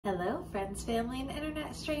Hello friends, family, and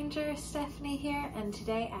internet stranger, Stephanie here, and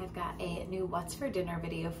today I've got a new what's for dinner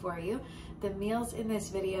video for you. The meals in this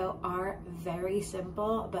video are very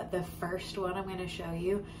simple, but the first one I'm going to show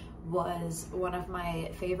you was one of my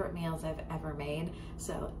favorite meals I've ever made,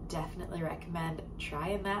 so definitely recommend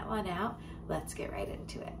trying that one out. Let's get right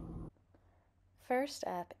into it. First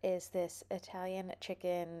up is this Italian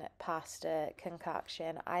chicken pasta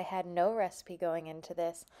concoction. I had no recipe going into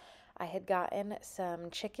this. I had gotten some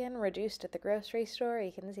chicken reduced at the grocery store.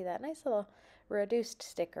 You can see that nice little reduced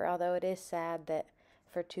sticker, although it is sad that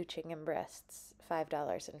for 2 chicken breasts,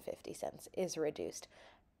 $5.50 is reduced.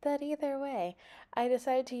 But either way, I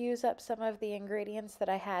decided to use up some of the ingredients that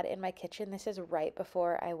I had in my kitchen. This is right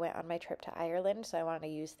before I went on my trip to Ireland, so I wanted to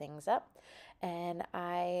use things up. And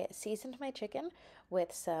I seasoned my chicken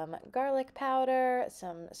with some garlic powder,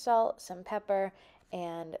 some salt, some pepper,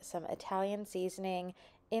 and some Italian seasoning.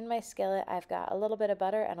 In my skillet, I've got a little bit of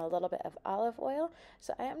butter and a little bit of olive oil.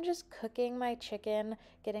 So I am just cooking my chicken,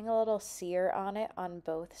 getting a little sear on it on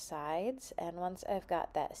both sides. And once I've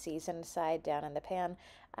got that seasoned side down in the pan,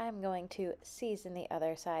 I'm going to season the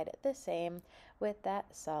other side the same with that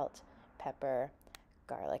salt, pepper,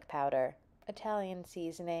 garlic powder, Italian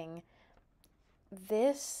seasoning.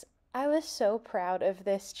 I was so proud of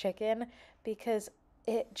this chicken because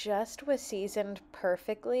it just was seasoned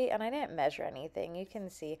perfectly, and I didn't measure anything. You can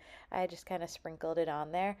see I just kind of sprinkled it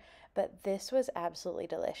on there, but this was absolutely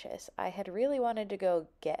delicious. I had really wanted to go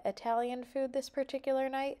get Italian food this particular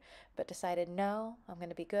night, but decided no, I'm going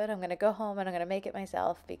to be good. I'm going to go home and I'm going to make it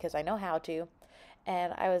myself because I know how to.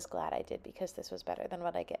 And I was glad I did because this was better than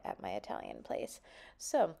what I get at my Italian place.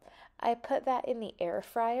 So I put that in the air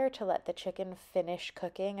fryer to let the chicken finish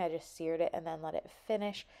cooking. I just seared it and then let it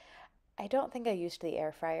finish. I don't think I used the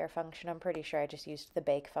air fryer function. I'm pretty sure I just used the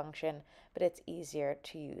bake function, but it's easier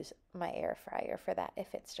to use my air fryer for that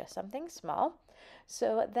if it's just something small.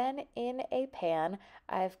 So then in a pan,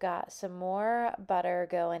 I've got some more butter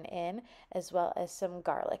going in as well as some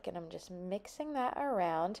garlic, and I'm just mixing that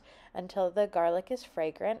around until the garlic is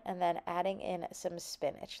fragrant and then adding in some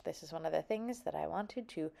spinach. This is one of the things that I wanted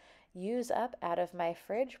to use up out of my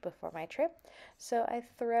fridge before my trip. So I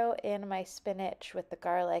throw in my spinach with the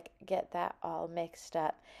garlic, get that all mixed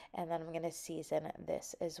up, and then I'm going to season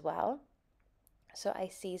this as well. So I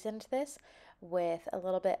seasoned this with a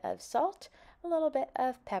little bit of salt, a little bit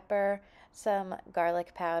of pepper, some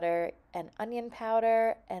garlic powder and onion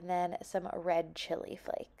powder, and then some red chili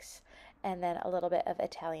flakes. And then a little bit of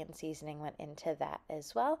Italian seasoning went into that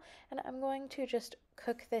as well. And I'm going to just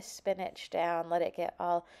cook this spinach down, let it get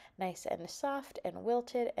all nice and soft and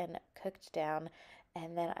wilted and cooked down.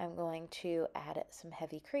 And then I'm going to add some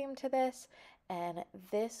heavy cream to this. And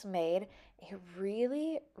this made a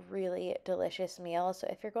really, really delicious meal. So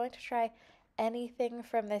if you're going to try anything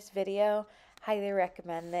from this video, highly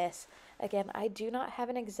recommend this. Again, I do not have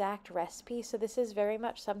an exact recipe, so this is very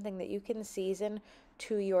much something that you can season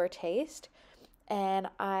to your taste. And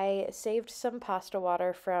I saved some pasta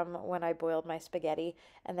water from when I boiled my spaghetti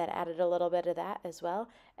and then added a little bit of that as well,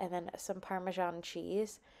 and then some Parmesan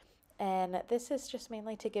cheese. And this is just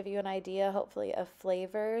mainly to give you an idea, hopefully, of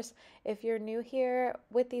flavors. If you're new here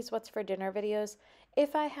with these What's for Dinner videos,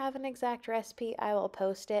 if I have an exact recipe, I will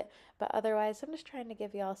post it. But otherwise, I'm just trying to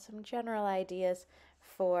give you all some general ideas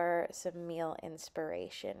for some meal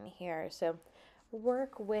inspiration here. So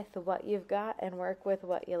work with what you've got and work with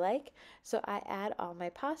what you like. So I add all my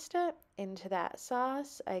pasta into that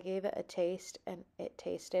sauce. I gave it a taste and it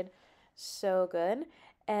tasted so good.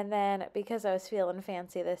 And then because I was feeling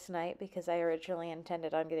fancy this night, because I originally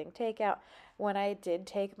intended on getting takeout, when I did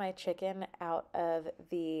take my chicken out of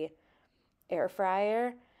the air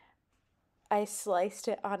fryer, I sliced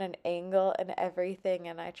it on an angle and everything,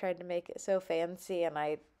 and I tried to make it so fancy, and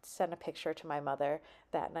I sent a picture to my mother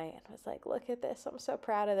that night and was like, look at this, I'm so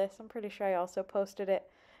proud of this. I'm pretty sure I also posted it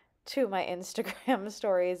to my Instagram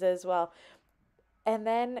stories as well. And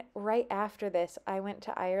then right after this, I went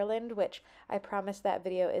to Ireland, which I promise that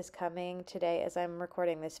video is coming today as I'm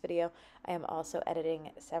recording this video. I am also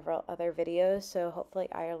editing several other videos, so hopefully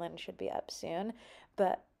Ireland should be up soon.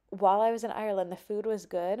 But while I was in Ireland, the food was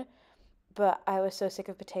good, but I was so sick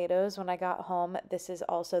of potatoes when I got home. This is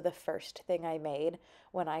also the first thing I made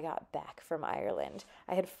when I got back from Ireland.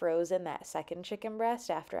 I had frozen that second chicken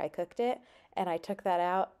breast after I cooked it, and I took that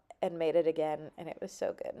out and made it again, and it was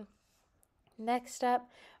so good. Next up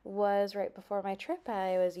was right before my trip,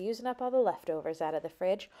 I was using up all the leftovers out of the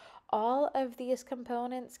fridge. All of these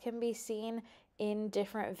components can be seen in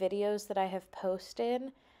different videos that I have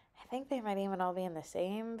posted. I think they might even all be in the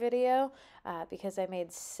same video because I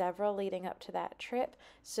made several leading up to that trip.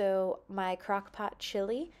 So my crock pot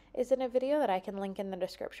chili is in a video that I can link in the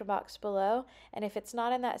description box below. And if it's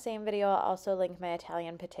not in that same video, I'll also link my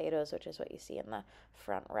Italian potatoes, which is what you see in the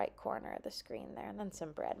front right corner of the screen there, and then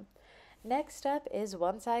some bread. Next up is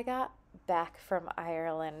once I got back from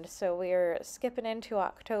Ireland. So we're skipping into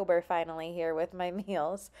October finally here with my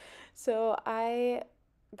meals. So I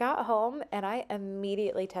got home and I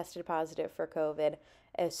immediately tested positive for COVID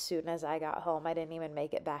as soon as I got home. I didn't even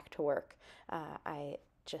make it back to work. I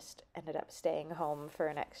just ended up staying home for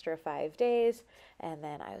an extra 5 days, and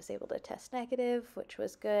then I was able to test negative, which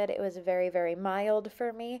was good. It was very, very mild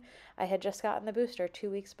for me. I had just gotten the booster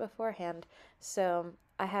 2 weeks beforehand, so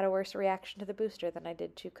I had a worse reaction to the booster than I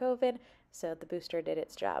did to COVID, so the booster did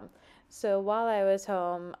its job. So while I was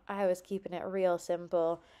home, I was keeping it real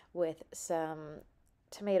simple with some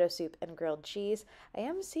tomato soup and grilled cheese. I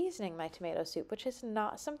am seasoning my tomato soup, which is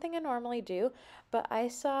not something I normally do, but I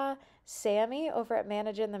saw Sammi over at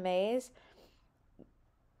Managing the Maze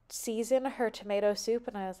season her tomato soup,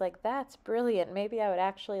 and I was like, that's brilliant. Maybe I would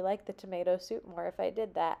actually like the tomato soup more if I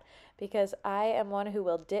did that, because I am one who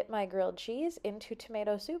will dip my grilled cheese into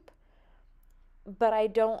tomato soup, but I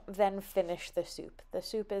don't then finish the soup. The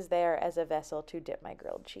soup is there as a vessel to dip my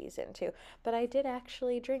grilled cheese into. But I did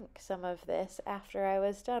actually drink some of this after I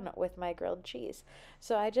was done with my grilled cheese.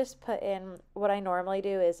 So I just put in, what I normally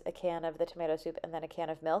do is a can of the tomato soup and then a can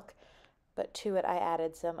of milk. But to it I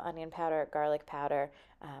added some onion powder, garlic powder,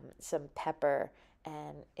 some pepper,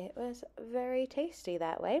 and it was very tasty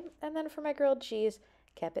that way. And then for my grilled cheese,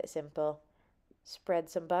 kept it simple. Spread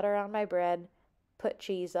some butter on my bread, put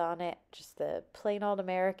cheese on it, just the plain old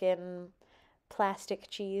American plastic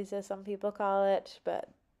cheese, as some people call it, but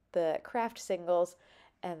the Kraft singles,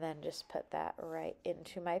 and then just put that right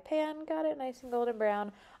into my pan. Got it nice and golden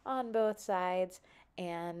brown on both sides,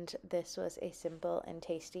 and this was a simple and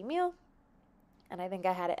tasty meal. And I think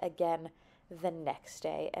I had it again the next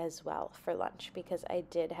day as well for lunch, because I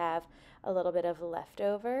did have a little bit of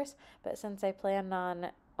leftovers, but since I planned on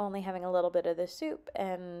only having a little bit of the soup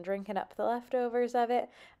and drinking up the leftovers of it,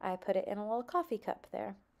 I put it in a little coffee cup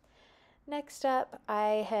there. Next up,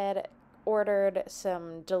 I had ordered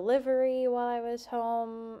some delivery while I was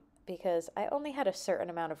home because I only had a certain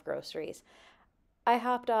amount of groceries. I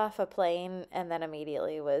hopped off a plane and then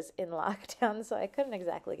immediately was in lockdown, so I couldn't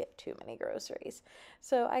exactly get too many groceries.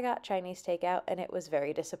 So I got Chinese takeout, and it was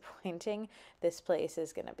very disappointing. This place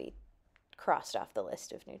is going to be crossed off the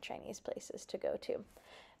list of new Chinese places to go to.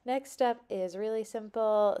 Next up is really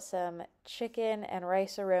simple, some chicken and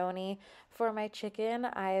rice-a-roni. For my chicken,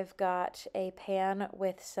 I've got a pan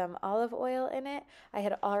with some olive oil in it. I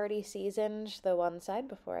had already seasoned the one side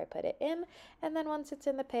before I put it in, and then once it's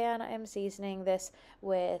in the pan, I'm seasoning this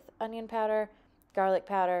with onion powder, garlic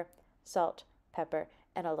powder, salt, pepper,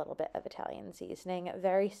 and a little bit of Italian seasoning.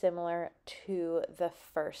 Very similar to the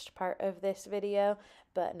first part of this video,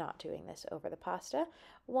 but not doing this over the pasta.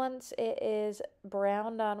 Once it is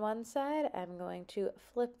browned on one side, I'm going to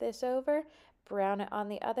flip this over, brown it on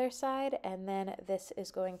the other side, and then this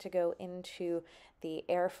is going to go into the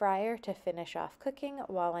air fryer to finish off cooking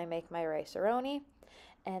while I make my rice-a-roni.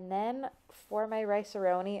 And then for my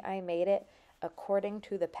rice-a-roni, I made it according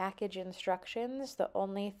to the package instructions. The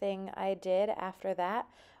only thing I did after that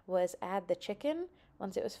was add the chicken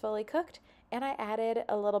once it was fully cooked, and I added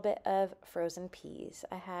a little bit of frozen peas.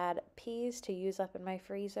 I had peas to use up in my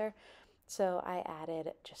freezer, so I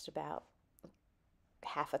added just about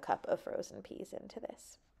half a cup of frozen peas into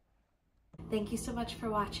this. Thank you so much for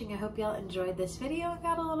watching. I hope y'all enjoyed this video and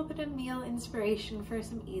got a little bit of meal inspiration for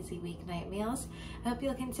some easy weeknight meals. I hope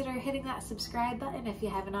you'll consider hitting that subscribe button if you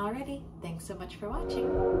haven't already. Thanks so much for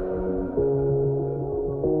watching.